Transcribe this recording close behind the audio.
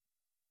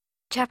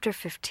Chapter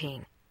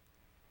 15.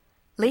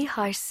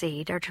 Lehi's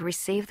seed are to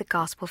receive the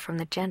gospel from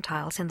the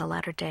Gentiles in the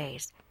latter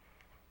days.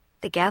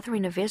 The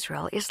gathering of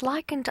Israel is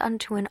likened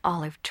unto an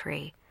olive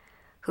tree,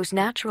 whose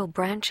natural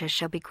branches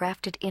shall be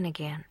grafted in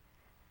again.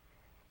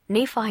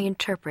 Nephi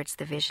interprets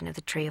the vision of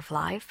the tree of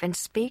life and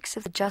speaks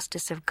of the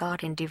justice of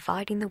God in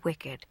dividing the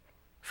wicked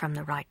from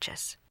the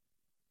righteous.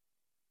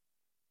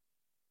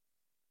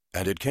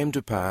 And it came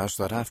to pass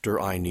that after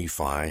I,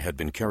 Nephi, had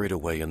been carried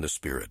away in the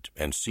Spirit,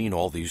 and seen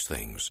all these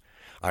things,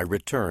 I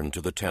returned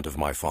to the tent of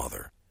my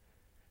father.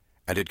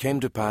 And it came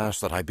to pass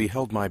that I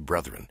beheld my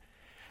brethren,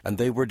 and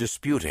they were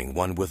disputing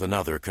one with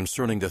another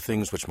concerning the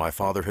things which my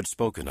father had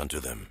spoken unto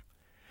them.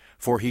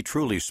 For he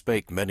truly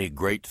spake many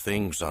great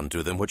things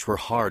unto them which were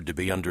hard to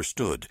be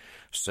understood,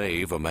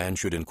 save a man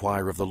should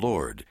inquire of the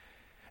Lord.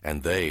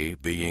 And they,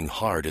 being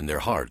hard in their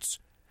hearts,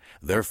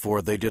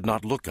 therefore they did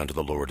not look unto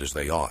the Lord as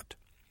they ought.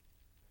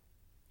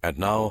 And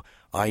now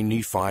I,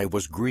 Nephi,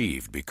 was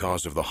grieved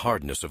because of the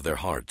hardness of their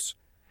hearts,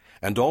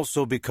 and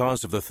also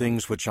because of the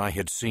things which I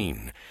had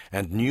seen,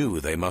 and knew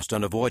they must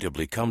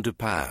unavoidably come to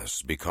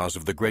pass because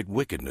of the great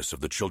wickedness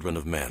of the children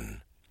of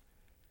men.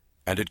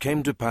 And it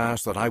came to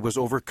pass that I was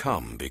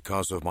overcome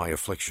because of my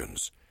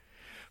afflictions.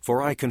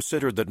 For I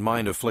considered that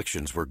mine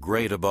afflictions were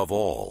great above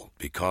all,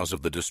 because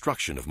of the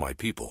destruction of my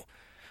people,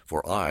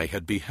 for I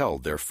had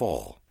beheld their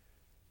fall.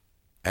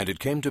 And it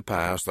came to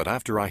pass that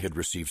after I had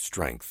received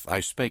strength, I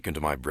spake unto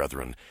my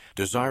brethren,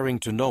 desiring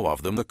to know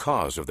of them the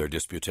cause of their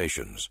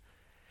disputations.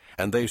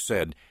 And they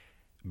said,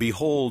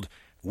 Behold,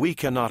 we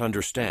cannot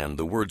understand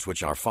the words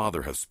which our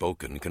father hath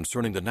spoken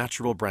concerning the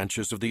natural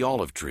branches of the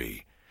olive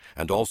tree,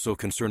 and also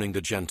concerning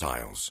the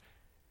Gentiles.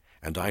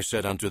 And I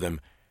said unto them,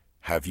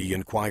 Have ye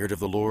inquired of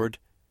the Lord?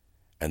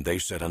 And they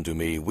said unto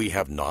me, We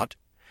have not,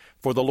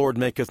 for the Lord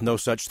maketh no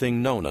such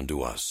thing known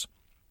unto us.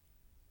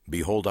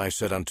 Behold, I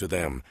said unto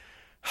them,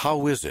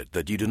 How is it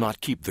that ye do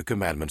not keep the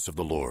commandments of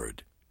the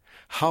Lord?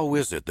 How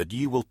is it that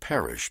ye will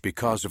perish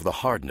because of the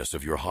hardness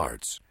of your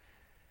hearts?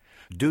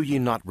 Do ye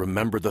not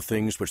remember the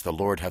things which the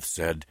Lord hath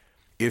said?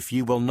 If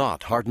ye will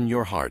not harden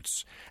your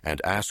hearts,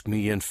 and ask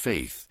me in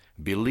faith,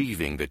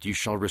 believing that ye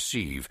shall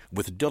receive,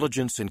 with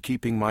diligence in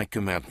keeping my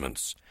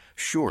commandments,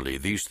 surely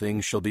these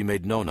things shall be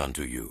made known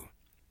unto you.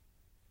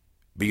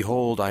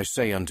 Behold, I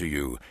say unto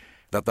you,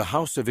 that the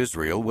house of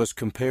Israel was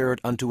compared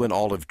unto an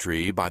olive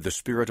tree by the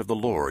Spirit of the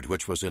Lord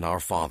which was in our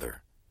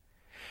father.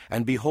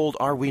 And behold,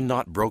 are we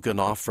not broken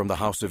off from the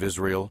house of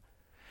Israel?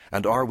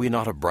 And are we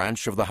not a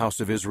branch of the house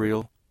of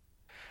Israel?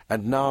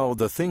 And now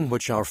the thing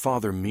which our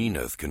father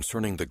meaneth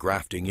concerning the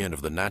grafting in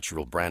of the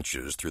natural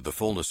branches through the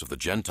fullness of the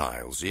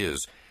Gentiles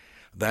is,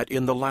 that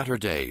in the latter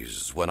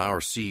days, when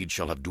our seed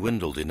shall have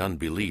dwindled in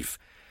unbelief,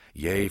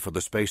 yea, for the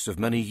space of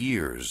many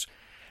years,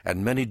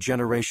 and many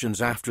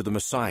generations after the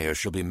Messiah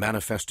shall be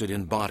manifested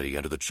in body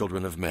unto the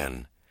children of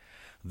men,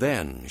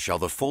 then shall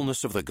the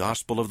fullness of the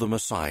gospel of the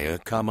Messiah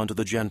come unto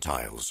the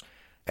Gentiles,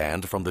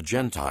 and from the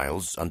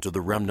Gentiles unto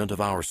the remnant of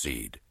our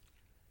seed.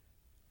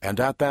 And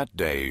at that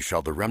day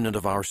shall the remnant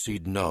of our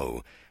seed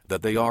know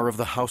that they are of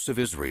the house of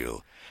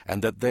Israel,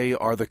 and that they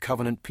are the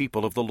covenant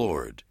people of the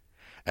Lord.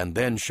 And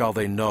then shall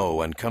they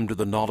know and come to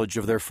the knowledge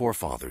of their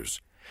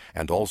forefathers,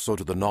 and also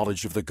to the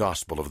knowledge of the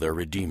gospel of their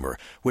Redeemer,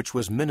 which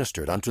was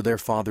ministered unto their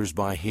fathers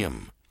by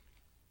him.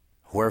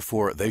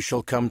 Wherefore they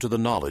shall come to the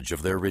knowledge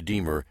of their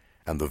Redeemer,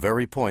 and the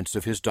very points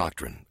of his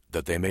doctrine,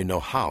 that they may know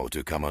how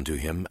to come unto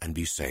him and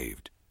be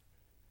saved.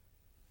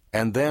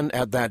 And then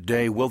at that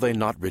day will they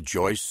not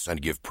rejoice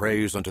and give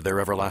praise unto their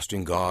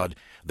everlasting God,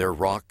 their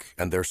rock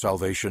and their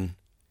salvation?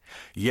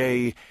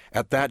 Yea,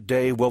 at that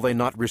day will they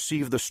not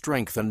receive the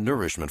strength and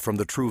nourishment from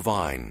the true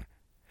vine?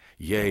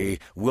 Yea,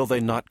 will they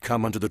not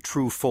come unto the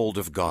true fold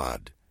of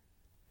God?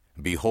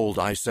 Behold,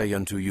 I say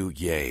unto you,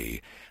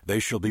 yea, they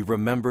shall be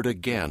remembered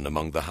again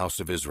among the house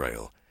of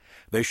Israel.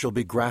 They shall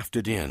be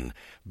grafted in,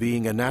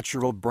 being a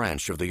natural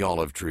branch of the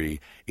olive tree,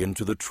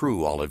 into the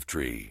true olive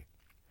tree.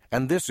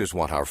 And this is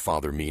what our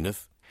Father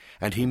meaneth,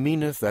 and he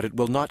meaneth that it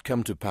will not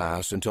come to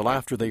pass until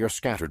after they are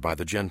scattered by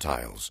the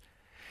Gentiles.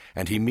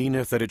 And he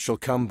meaneth that it shall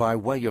come by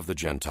way of the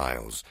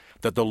Gentiles,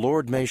 that the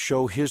Lord may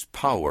show his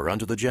power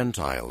unto the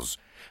Gentiles,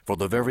 for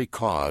the very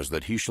cause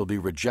that he shall be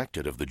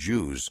rejected of the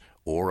Jews,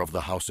 or of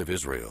the house of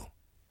Israel.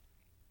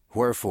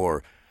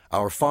 Wherefore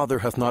our Father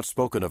hath not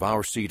spoken of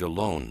our seed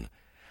alone,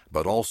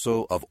 but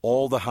also of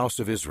all the house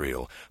of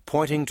Israel,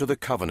 pointing to the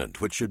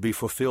covenant which should be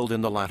fulfilled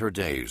in the latter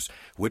days,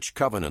 which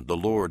covenant the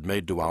Lord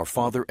made to our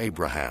father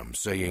Abraham,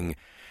 saying,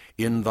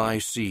 In thy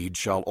seed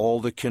shall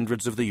all the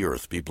kindreds of the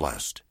earth be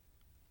blessed.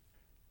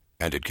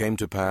 And it came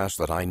to pass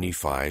that I,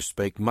 Nephi,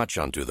 spake much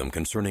unto them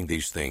concerning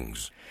these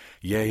things.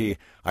 Yea,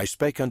 I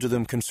spake unto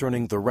them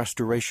concerning the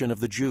restoration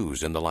of the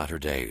Jews in the latter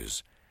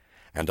days.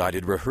 And I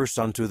did rehearse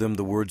unto them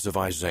the words of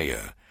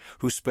Isaiah,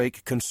 who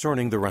spake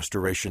concerning the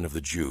restoration of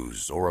the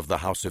Jews, or of the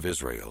house of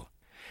Israel.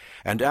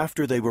 And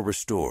after they were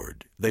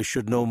restored, they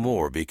should no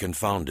more be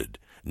confounded,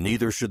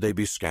 neither should they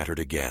be scattered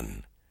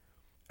again.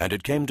 And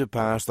it came to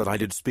pass that I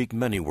did speak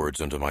many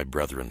words unto my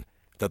brethren,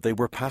 that they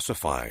were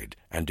pacified,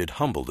 and did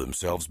humble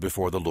themselves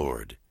before the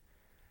Lord.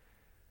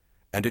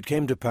 And it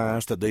came to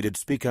pass that they did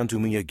speak unto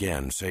me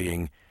again,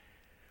 saying,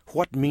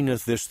 What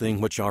meaneth this thing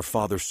which our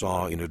father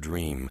saw in a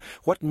dream?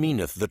 What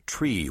meaneth the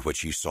tree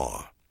which he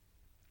saw?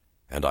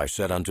 And I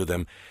said unto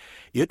them,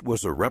 It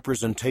was a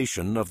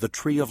representation of the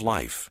tree of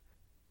life.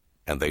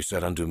 And they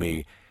said unto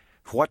me,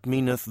 What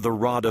meaneth the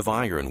rod of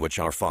iron which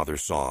our father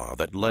saw,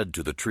 that led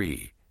to the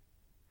tree?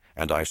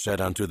 And I said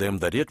unto them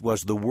that it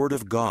was the word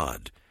of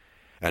God.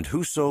 And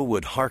whoso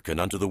would hearken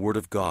unto the word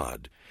of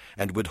God,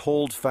 and would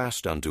hold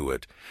fast unto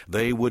it,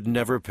 they would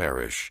never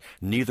perish,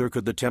 neither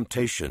could the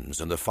temptations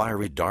and the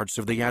fiery darts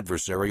of the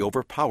adversary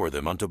overpower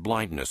them unto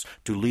blindness,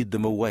 to lead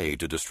them away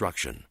to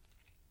destruction.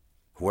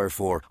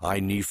 Wherefore I,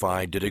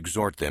 Nephi, did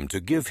exhort them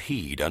to give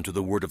heed unto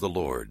the word of the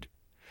Lord.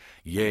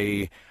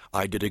 Yea,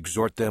 I did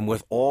exhort them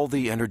with all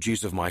the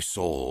energies of my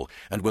soul,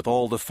 and with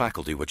all the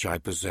faculty which I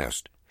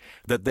possessed,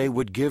 that they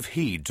would give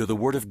heed to the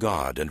word of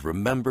God, and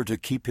remember to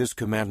keep his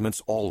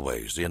commandments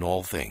always in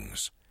all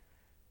things.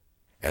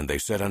 And they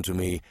said unto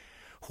me,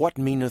 What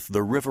meaneth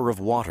the river of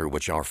water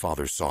which our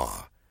father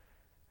saw?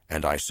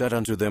 And I said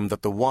unto them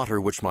that the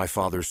water which my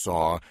father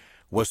saw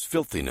was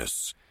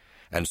filthiness,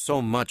 and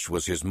so much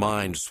was his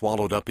mind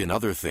swallowed up in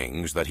other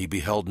things that he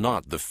beheld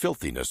not the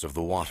filthiness of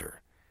the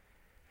water.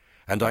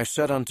 And I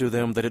said unto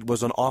them that it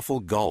was an awful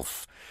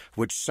gulf,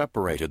 which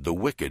separated the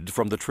wicked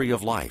from the tree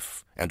of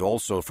life, and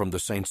also from the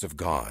saints of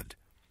God.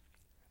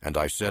 And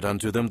I said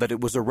unto them that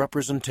it was a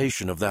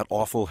representation of that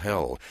awful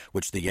hell,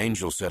 which the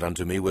angel said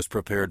unto me was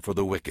prepared for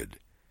the wicked.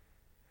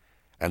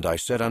 And I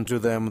said unto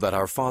them that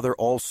our father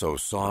also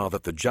saw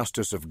that the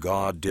justice of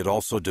God did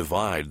also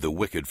divide the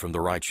wicked from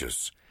the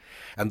righteous,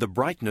 and the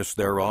brightness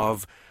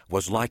thereof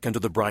was like unto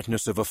the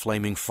brightness of a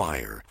flaming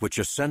fire, which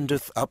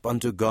ascendeth up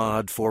unto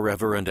God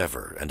forever and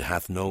ever, and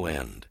hath no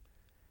end.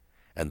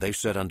 And they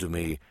said unto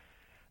me,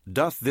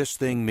 Doth this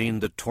thing mean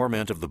the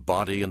torment of the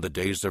body in the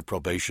days of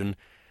probation?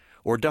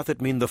 Or doth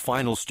it mean the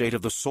final state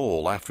of the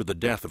soul after the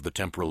death of the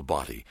temporal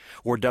body?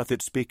 Or doth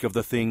it speak of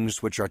the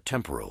things which are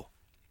temporal?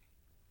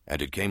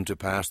 And it came to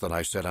pass that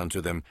I said unto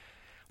them,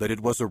 that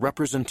it was a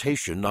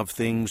representation of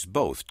things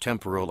both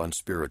temporal and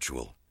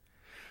spiritual.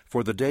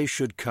 For the day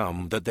should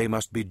come that they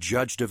must be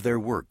judged of their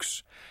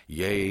works,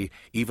 yea,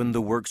 even the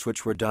works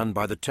which were done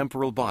by the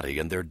temporal body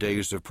in their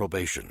days of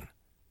probation.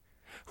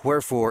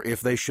 Wherefore,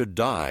 if they should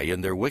die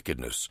in their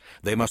wickedness,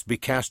 they must be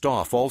cast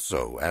off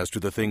also as to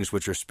the things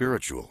which are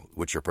spiritual,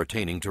 which are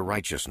pertaining to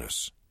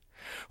righteousness.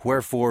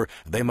 Wherefore,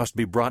 they must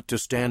be brought to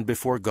stand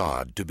before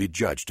God to be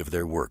judged of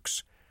their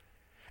works.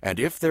 And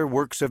if their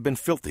works have been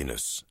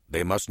filthiness,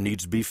 they must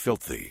needs be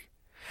filthy.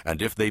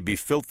 And if they be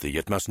filthy,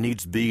 it must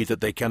needs be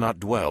that they cannot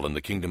dwell in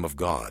the kingdom of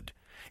God.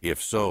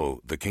 If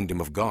so, the kingdom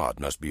of God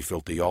must be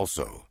filthy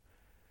also.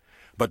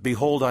 But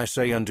behold, I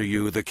say unto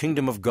you, the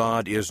kingdom of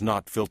God is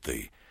not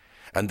filthy,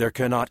 and there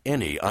cannot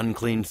any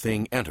unclean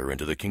thing enter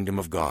into the kingdom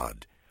of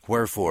God.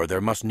 Wherefore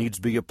there must needs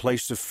be a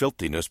place of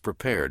filthiness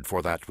prepared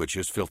for that which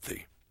is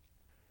filthy.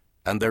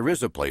 And there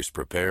is a place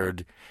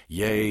prepared,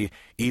 yea,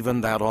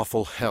 even that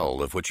awful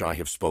hell of which I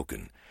have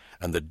spoken,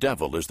 and the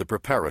devil is the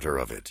preparator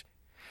of it.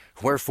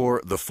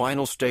 Wherefore the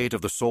final state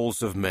of the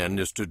souls of men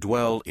is to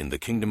dwell in the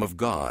kingdom of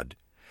God,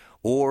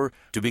 or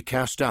to be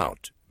cast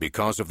out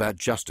because of that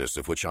justice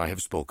of which I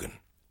have spoken.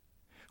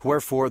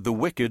 Wherefore the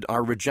wicked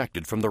are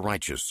rejected from the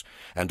righteous,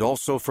 and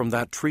also from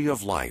that tree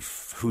of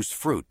life, whose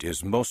fruit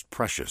is most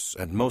precious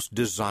and most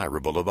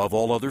desirable above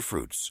all other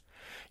fruits.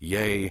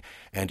 Yea,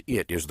 and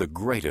it is the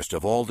greatest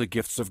of all the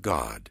gifts of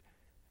God.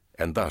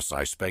 And thus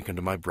I spake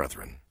unto my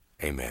brethren.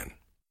 Amen.